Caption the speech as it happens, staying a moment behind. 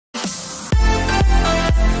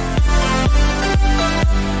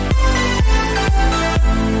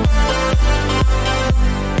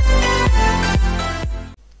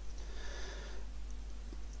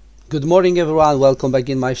Good morning everyone, welcome back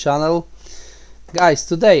in my channel. Guys,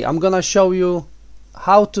 today I'm gonna show you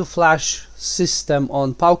how to flash system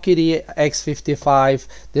on Powkiddy X55.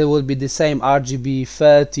 There will be the same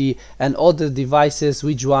RGB30 and other devices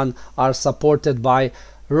which one are supported by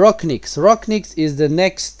Rocknix. Rocknix is the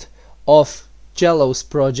next of Jello's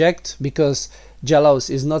project because Jello's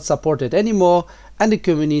is not supported anymore, and the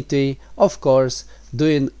community of course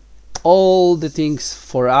doing all the things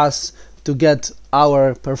for us to get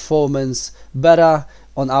our performance better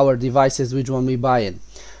on our devices which one we buying.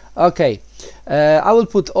 Okay, I will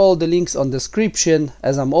put all the links on the description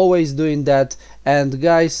as I'm always doing that. And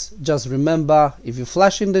guys, just remember, if you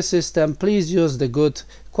flash in the system, please use the good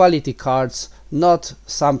quality cards, not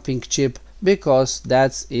something cheap, because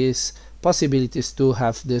that is possibilities to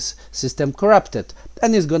have this system corrupted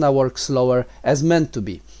and it's gonna work slower as meant to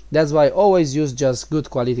be. That's why I always use just good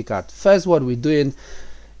quality card. First, what we're doing,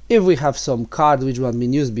 if we have some card which one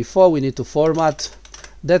been used before, we need to format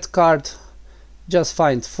that card. Just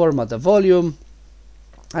find format the volume.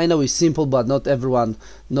 I know it's simple, but not everyone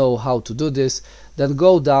know how to do this. Then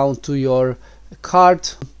go down to your card.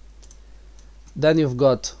 Then you've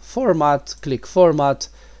got format, click format.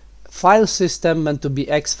 File system meant to be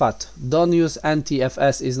exFAT. Don't use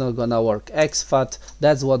NTFS, is not gonna work. exFAT,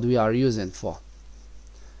 that's what we are using for.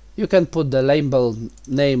 You can put the label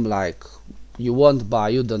name like you want,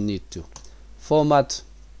 but you don't need to. Format.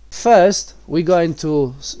 First we're going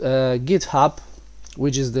to GitHub,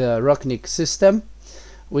 which is the Rocknix system.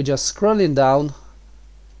 We're just scrolling down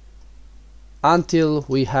until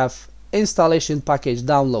we have installation package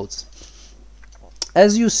downloads.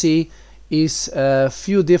 As you see, is a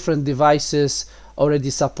few different devices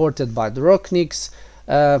already supported by the Rocknix,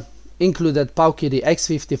 included Powkiddy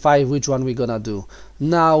X55, which one we're gonna do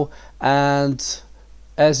now. And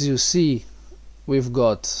as you see, we've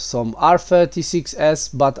got some R36s,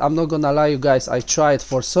 but I'm not gonna lie you guys, I tried,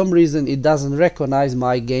 for some reason it doesn't recognize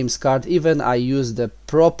my games card. Even I use the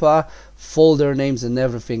proper folder names and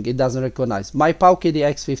everything, it doesn't recognize. My Powkiddy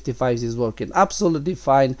X55 is working absolutely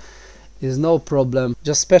fine, is no problem.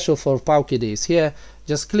 Just special for Powkiddy is here.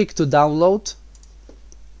 Just click to download.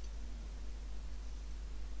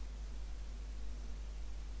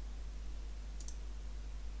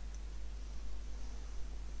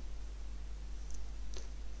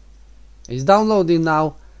 It's downloading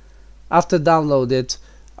now. After downloaded,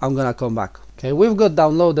 I'm gonna come back. Okay, we've got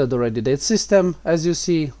downloaded already that system. As you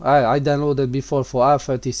see, I downloaded before for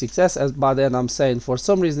R36s, but then I'm saying for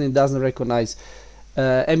some reason it doesn't recognize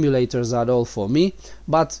emulators at all for me.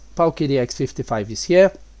 But Powkiddy X55 is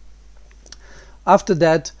here. After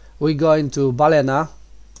that, we're going to Balena.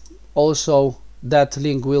 Also, that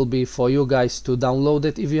link will be for you guys to download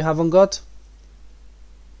it if you haven't got.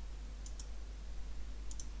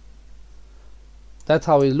 That's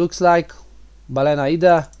how it looks like. Balena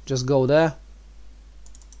IDE, just go there.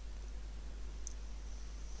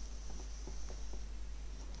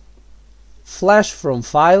 Flash from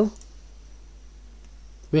file.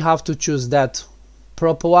 We have to choose that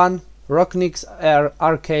proper one. Rocknix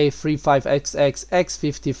RK55XX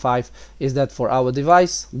X55 is that for our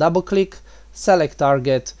device. Double click, select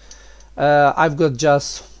target. I've got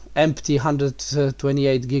just empty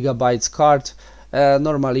 128 gigabytes card.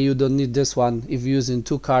 Normally you don't need this one. If you're using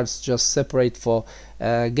two cards, just separate for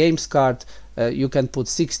games card. You can put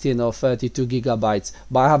 16 or 32 gigabytes,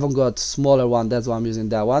 but I haven't got smaller one, that's why I'm using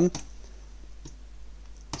that one.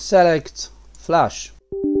 Select flash.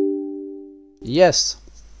 Yes,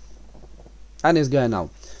 and it's going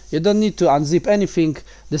now. You don't need to unzip anything.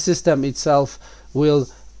 The system itself will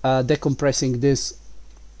decompressing this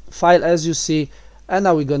file as you see, and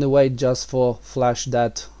now we're gonna wait just for flash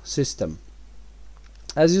that system.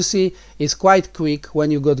 As you see, it's quite quick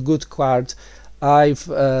when you got good card. I've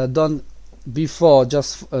done before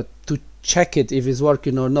just to check it if it's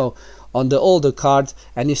working or no on the older card,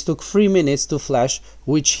 and it took 3 minutes to flash,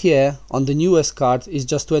 which here on the newest card is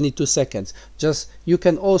just 22 seconds. Just you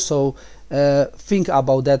can also think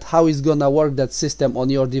about that, how it's gonna work that system on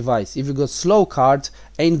your device. If you got slow card,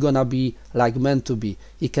 ain't gonna be like meant to be.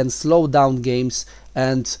 It can slow down games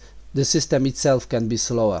and the system itself can be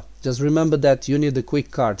slower. Just remember that you need a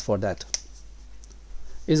quick card for that.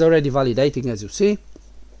 It's already validating as you see.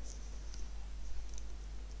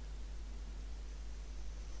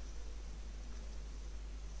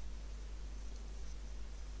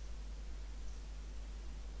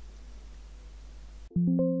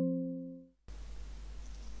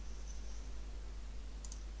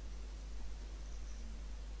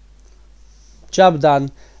 Job done,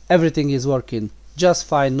 everything is working just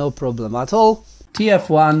fine, no problem at all.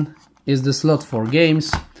 TF1 is the slot for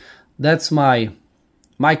games. That's my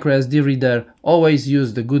micro SD reader, always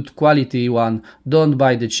use the good quality one, don't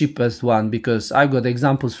buy the cheapest one, because I've got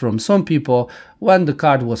examples from some people when the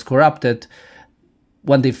card was corrupted,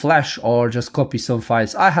 when they flash or just copy some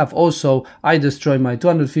files. I destroyed my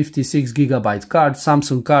 256GB card,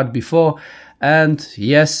 Samsung card before, and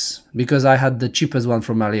yes, because I had the cheapest one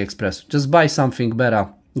from AliExpress. Just buy something better,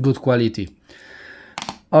 good quality.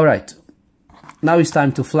 Alright, now it's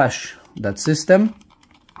time to flash that system.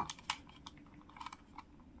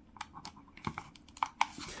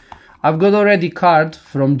 I've got already card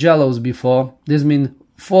from Jellos before. This means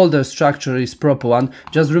folder structure is proper one.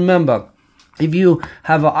 Just remember, if you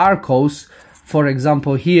have a RCOS, for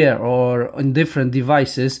example here or on different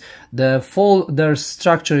devices, the folder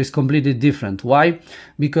structure is completely different. Why?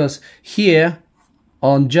 Because here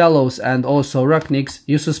on Jellos and also Rocknix,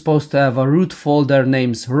 you're supposed to have a root folder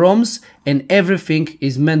names ROMs, and everything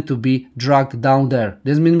is meant to be dragged down there.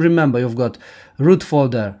 This means, remember, you've got root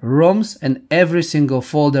folder ROMs and every single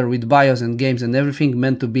folder with BIOS and games and everything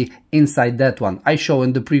meant to be inside that one. I showed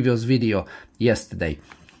in the previous video yesterday.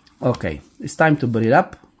 Okay, it's time to boot it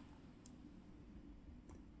up.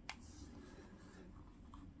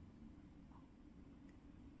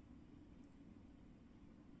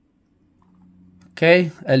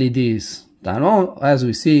 Okay, LED is turned on. As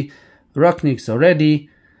we see, Rocknix already.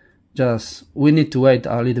 Just we need to wait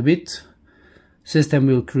a little bit. System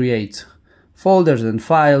will create folders and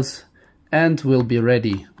files and will be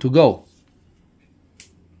ready to go.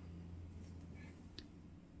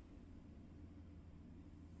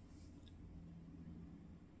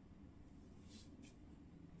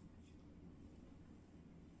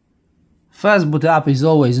 First boot up is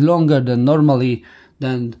always longer than normally,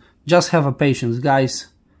 then just have a patience, guys.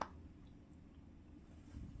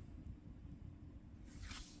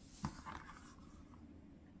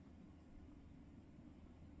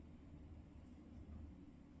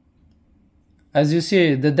 As you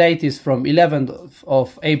see, the date is from 11th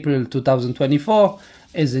of April 2024,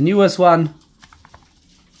 is the newest one.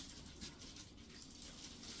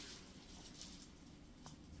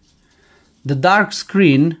 The dark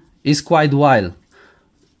screen is quite wild.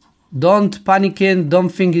 Don't panic in, don't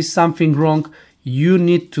think it's something wrong, you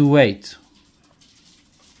need to wait.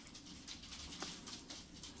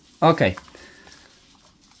 Okay,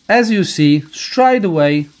 as you see, straight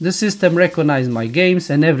away the system recognized my games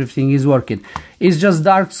and everything is working. It's just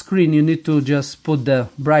dark screen, you need to just put the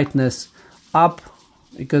brightness up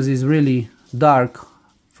because it's really dark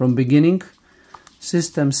from beginning.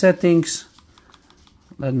 System settings,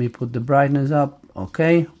 let me put the brightness up,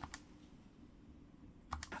 okay.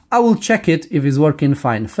 I will check it if it's working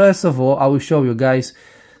fine. First of all, I will show you guys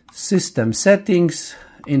system settings,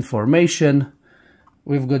 information.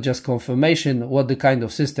 We've got just confirmation what the kind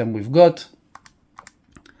of system we've got.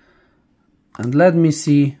 And let me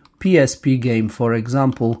see PSP game, for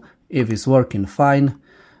example, if it's working fine.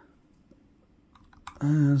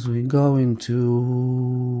 As we go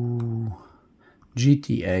into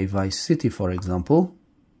GTA Vice City, for example.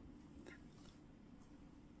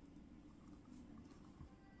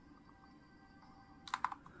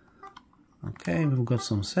 Okay, we've got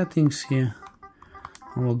some settings here.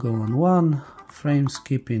 We'll go on 1, frame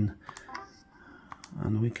skipping,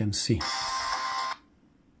 and we can see.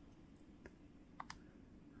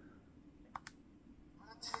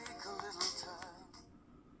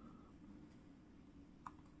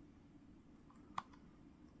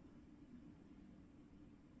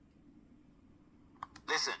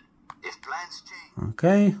 Listen, if plans change.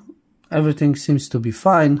 Okay, everything seems to be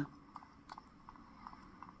fine.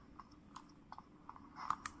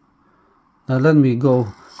 Now let me go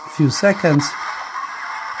a few seconds.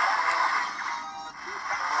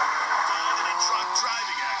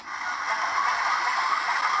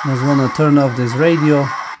 Just want to turn off this radio.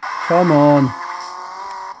 Come on.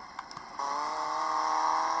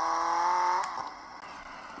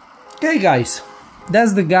 Okay guys,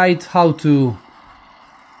 that's the guide how to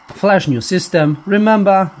flash new system.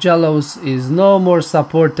 Remember, Jellos is no more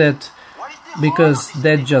supported because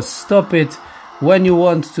they just stop it. When you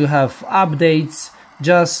want to have updates,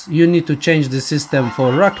 just you need to change the system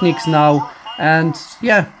for Rocknix now. And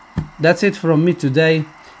yeah, that's it from me today.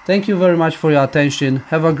 Thank you very much for your attention.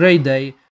 Have a great day.